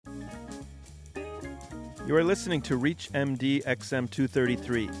You are listening to ReachMD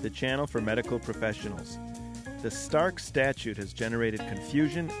XM233, the channel for medical professionals. The Stark statute has generated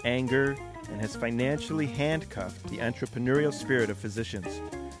confusion, anger, and has financially handcuffed the entrepreneurial spirit of physicians.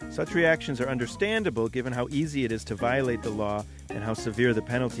 Such reactions are understandable given how easy it is to violate the law and how severe the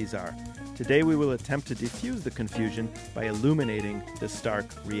penalties are. Today we will attempt to diffuse the confusion by illuminating the stark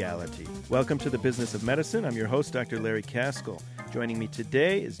reality. Welcome to the Business of Medicine. I'm your host, Dr. Larry Caskell. Joining me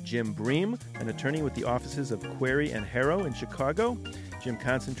today is Jim Bream, an attorney with the offices of Query and Harrow in Chicago. Jim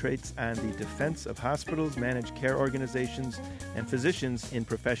concentrates on the defense of hospitals, managed care organizations, and physicians in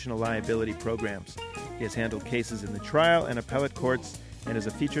professional liability programs. He has handled cases in the trial and appellate courts and is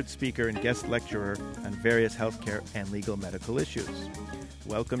a featured speaker and guest lecturer on various healthcare and legal medical issues.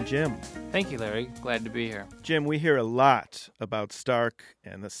 Welcome, Jim. Thank you, Larry. Glad to be here. Jim, we hear a lot about Stark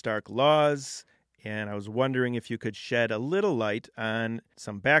and the Stark laws, and I was wondering if you could shed a little light on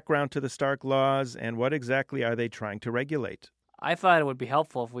some background to the Stark laws and what exactly are they trying to regulate. I thought it would be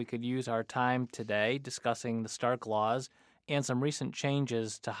helpful if we could use our time today discussing the Stark laws and some recent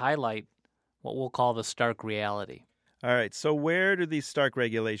changes to highlight what we'll call the Stark reality. All right, so where do these Stark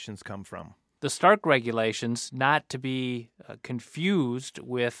regulations come from? The Stark regulations, not to be confused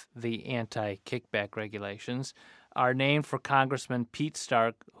with the anti-kickback regulations, are named for Congressman Pete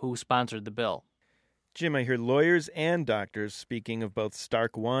Stark, who sponsored the bill. Jim, I hear lawyers and doctors speaking of both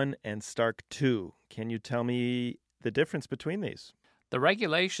Stark 1 and Stark 2. Can you tell me the difference between these? The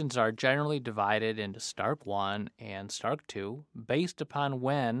regulations are generally divided into Stark 1 and Stark 2 based upon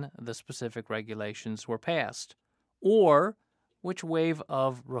when the specific regulations were passed, or which wave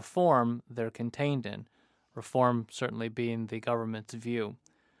of reform they're contained in, reform certainly being the government's view.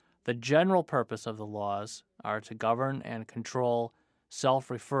 The general purpose of the laws are to govern and control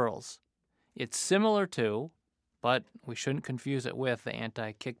self-referrals. It's similar to, but we shouldn't confuse it with, the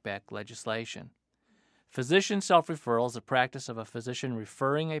anti-kickback legislation. Physician self-referral is the practice of a physician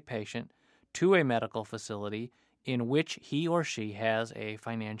referring a patient to a medical facility in which he or she has a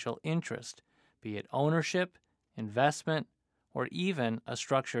financial interest, be it ownership, investment, or even a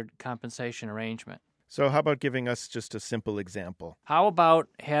structured compensation arrangement. So how about giving us just a simple example? How about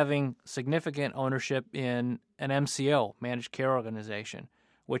having significant ownership in an MCO, managed care organization,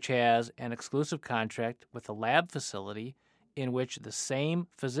 which has an exclusive contract with a lab facility in which the same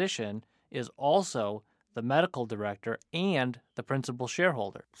physician is also the medical director and the principal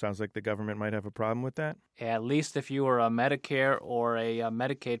shareholder? Sounds like the government might have a problem with that. At least if you were a Medicare or a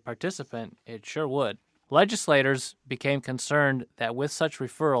Medicaid participant, it sure would. Legislators became concerned that with such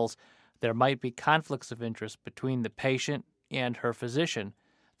referrals, there might be conflicts of interest between the patient and her physician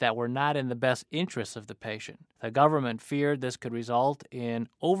that were not in the best interests of the patient. The government feared this could result in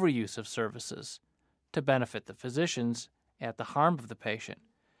overuse of services to benefit the physicians at the harm of the patient,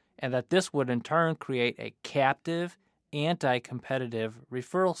 and that this would in turn create a captive, anti-competitive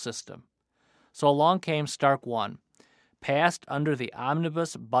referral system. So along came Stark 1, passed under the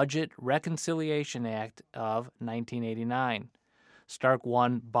Omnibus Budget Reconciliation Act of 1989. Stark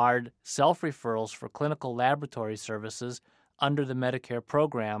 1 barred self-referrals for clinical laboratory services under the Medicare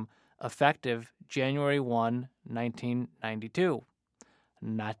program effective January 1, 1992.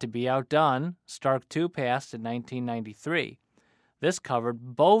 Not to be outdone, Stark 2 passed in 1993. This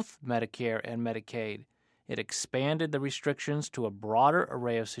covered both Medicare and Medicaid. It expanded the restrictions to a broader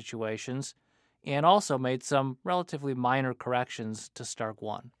array of situations and also made some relatively minor corrections to Stark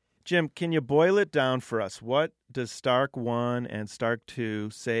 1. Jim, can you boil it down for us? What does Stark 1 and Stark 2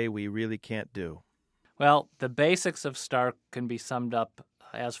 say we really can't do? Well, the basics of Stark can be summed up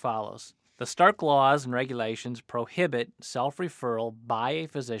as follows. The Stark laws and regulations prohibit self-referral by a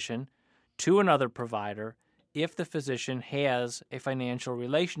physician to another provider if the physician has a financial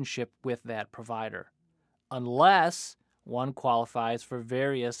relationship with that provider, unless one qualifies for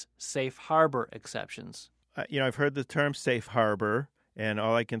various safe harbor exceptions. I've heard the term safe harbor, and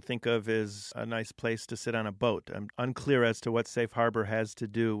all I can think of is a nice place to sit on a boat. I'm unclear as to what safe harbor has to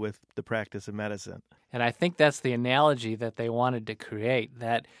do with the practice of medicine. And I think that's the analogy that they wanted to create,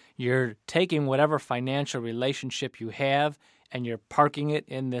 that you're taking whatever financial relationship you have and you're parking it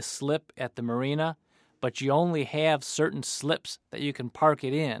in this slip at the marina, but you only have certain slips that you can park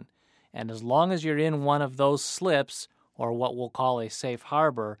it in. And as long as you're in one of those slips, or what we'll call a safe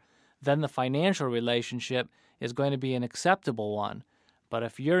harbor, then the financial relationship is going to be an acceptable one. But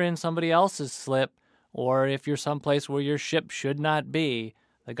if you're in somebody else's slip, or if you're someplace where your ship should not be,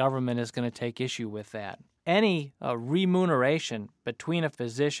 the government is going to take issue with that. Any remuneration between a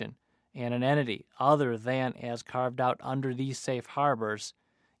physician and an entity other than as carved out under these safe harbors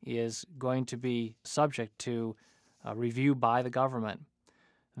is going to be subject to review by the government.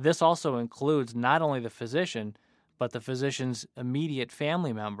 This also includes not only the physician, but the physician's immediate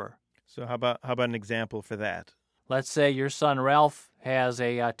family member. So how about an example for that? Let's say your son Ralph has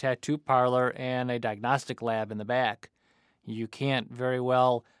a tattoo parlor and a diagnostic lab in the back. You can't very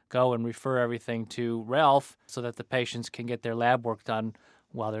well go and refer everything to Ralph so that the patients can get their lab work done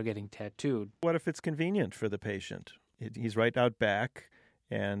while they're getting tattooed. What if it's convenient for the patient? He's right out back,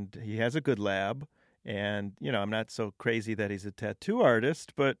 and he has a good lab. And, I'm not so crazy that he's a tattoo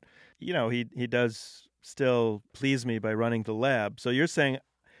artist, but, he does still please me by running the lab. So you're saying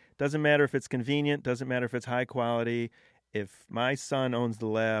doesn't matter if it's convenient, doesn't matter if it's high quality. If my son owns the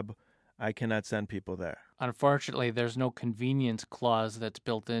lab, I cannot send people there. Unfortunately, there's no convenience clause that's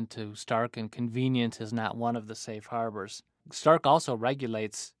built into Stark, and convenience is not one of the safe harbors. Stark also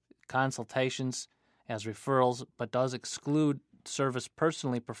regulates consultations as referrals, but does exclude service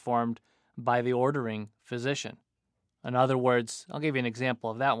personally performed by the ordering physician. In other words, I'll give you an example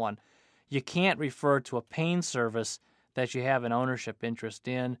of that one. You can't refer to a pain service that you have an ownership interest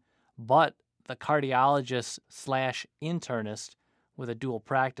in, but the cardiologist/internist with a dual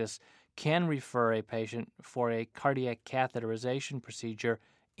practice can refer a patient for a cardiac catheterization procedure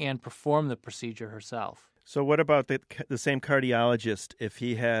and perform the procedure herself. So what about the same cardiologist if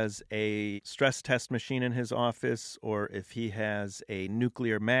he has a stress test machine in his office, or if he has a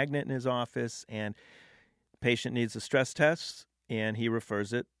nuclear magnet in his office and the patient needs a stress test and he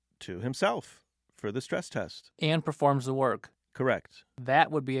refers it to himself for the stress test? And performs the work. Correct. That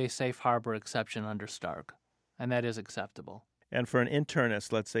would be a safe harbor exception under Stark, and that is acceptable. And for an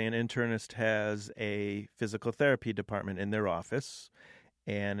internist, let's say an internist has a physical therapy department in their office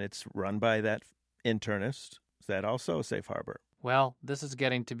and it's run by that internist, is that also a safe harbor? Well, this is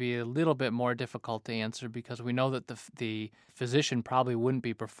getting to be a little bit more difficult to answer because we know that the physician probably wouldn't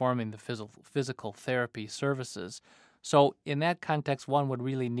be performing the physical therapy services. So in that context, one would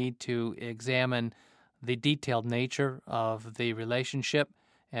really need to examine the detailed nature of the relationship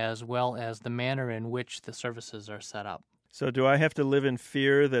as well as the manner in which the services are set up. So do I have to live in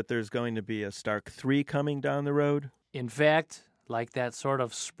fear that there's going to be a Stark 3 coming down the road? In fact, like that sort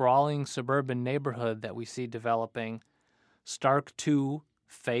of sprawling suburban neighborhood that we see developing, Stark 2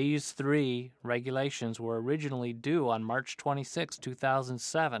 Phase 3 regulations were originally due on March 26,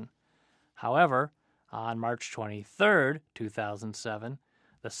 2007. However, on March 23, 2007,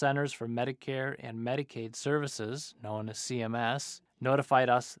 the Centers for Medicare and Medicaid Services, known as CMS, notified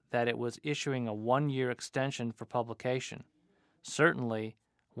us that it was issuing a one-year extension for publication. Certainly,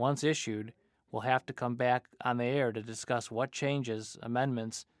 once issued, we'll have to come back on the air to discuss what changes,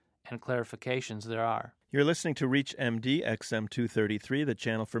 amendments, and clarifications there are. You're listening to ReachMD XM233, the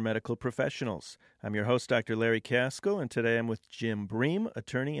channel for medical professionals. I'm your host, Dr. Larry Caskell, and today I'm with Jim Bream,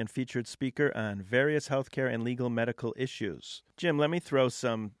 attorney and featured speaker on various healthcare and legal medical issues. Jim, let me throw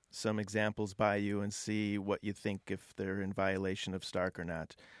some examples by you and see what you think if they're in violation of Stark or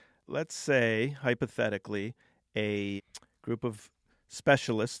not. Let's say, hypothetically, a group of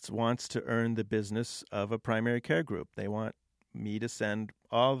specialists wants to earn the business of a primary care group. They want me to send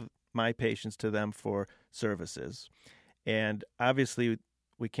all my patients to them for services. And obviously,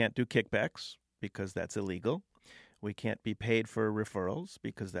 we can't do kickbacks because that's illegal. We can't be paid for referrals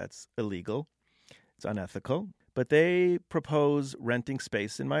because that's illegal. It's unethical. But they propose renting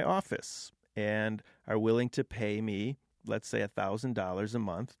space in my office and are willing to pay me, let's say, $1,000 a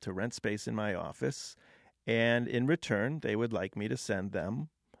month to rent space in my office. And in return, they would like me to send them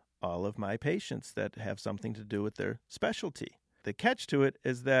all of my patients that have something to do with their specialty. The catch to it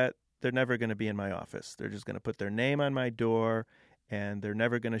is that they're never going to be in my office. They're just going to put their name on my door, and they're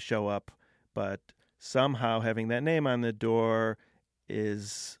never going to show up. But somehow having that name on the door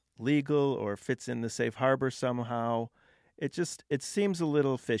is legal or fits in the safe harbor somehow. It seems a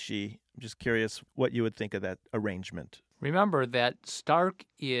little fishy. I'm just curious what you would think of that arrangement. Remember that Stark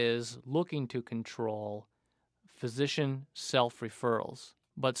is looking to control physician self-referrals.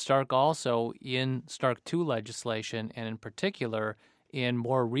 But Stark also, in Stark 2 legislation, and in particular in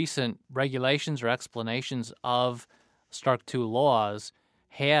more recent regulations or explanations of Stark 2 laws,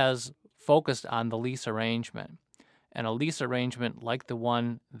 has focused on the lease arrangement. And a lease arrangement like the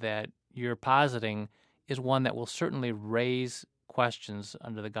one that you're positing is one that will certainly raise questions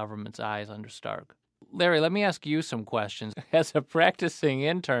under the government's eyes under Stark. Larry, let me ask you some questions. As a practicing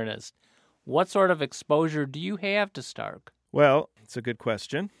internist, what sort of exposure do you have to Stark? Well, it's a good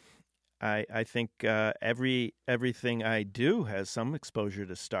question. I think everything I do has some exposure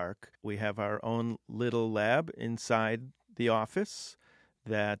to Stark. We have our own little lab inside the office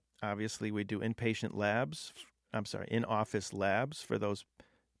that obviously we do in-office labs for those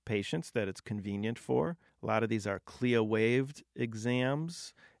patients that it's convenient for. A lot of these are CLIA waived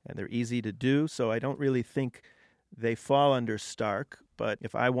exams, and they're easy to do, so I don't really think they fall under Stark. But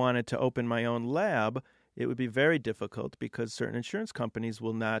if I wanted to open my own lab, it would be very difficult because certain insurance companies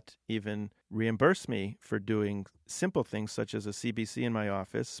will not even reimburse me for doing simple things such as a CBC in my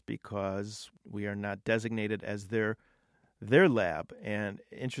office because we are not designated as their lab. And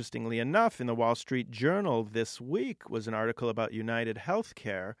interestingly enough, in the Wall Street Journal this week was an article about United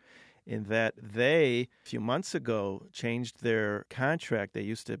Healthcare in that they, a few months ago, changed their contract. They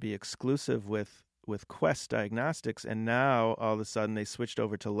used to be exclusive with Quest Diagnostics, and now all of a sudden they switched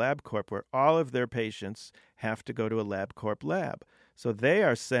over to LabCorp, where all of their patients have to go to a LabCorp lab. So they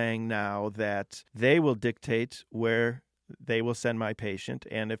are saying now that they will dictate where they will send my patient,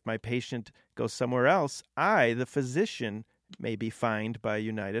 and if my patient goes somewhere else, I, the physician, may be fined by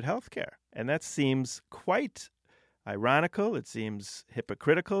United Healthcare. And that seems quite ironical. It seems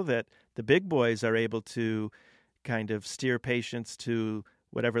hypocritical that the big boys are able to kind of steer patients to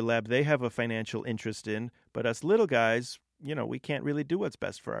whatever lab they have a financial interest in, but us little guys, we can't really do what's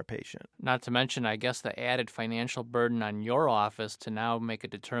best for our patient. Not to mention, I guess, the added financial burden on your office to now make a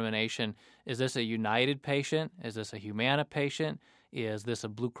determination, is this a United patient? Is this a Humana patient? Is this a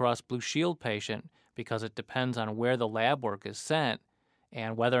Blue Cross Blue Shield patient? Because it depends on where the lab work is sent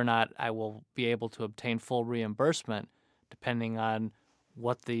and whether or not I will be able to obtain full reimbursement depending on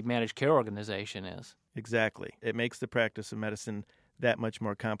what the managed care organization is. Exactly. It makes the practice of medicine that much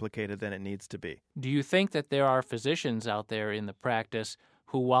more complicated than it needs to be. Do you think that there are physicians out there in the practice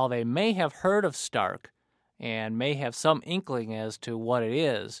who, while they may have heard of Stark and may have some inkling as to what it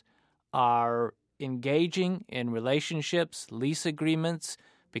is, are engaging in relationships, lease agreements,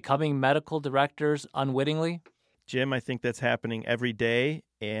 becoming medical directors unwittingly? Jim, I think that's happening every day,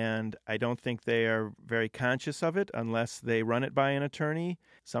 and I don't think they are very conscious of it unless they run it by an attorney.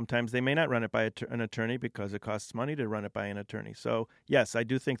 Sometimes they may not run it by an attorney because it costs money to run it by an attorney. So, yes, I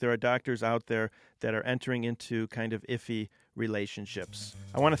do think there are doctors out there that are entering into kind of iffy relationships.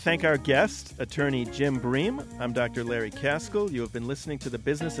 I want to thank our guest, attorney Jim Bream. I'm Dr. Larry Caskell. You have been listening to The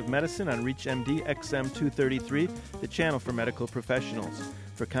Business of Medicine on ReachMD XM233, the channel for medical professionals.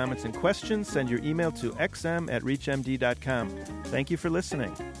 For comments and questions, send your email to xm@reachmd.com. Thank you for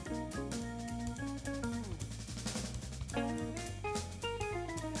listening.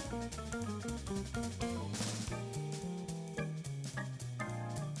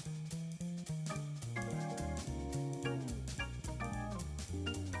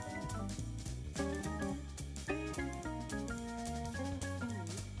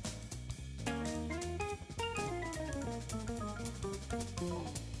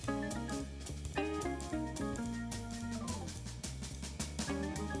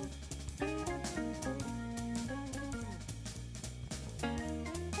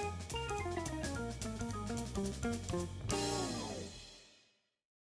 Thank you.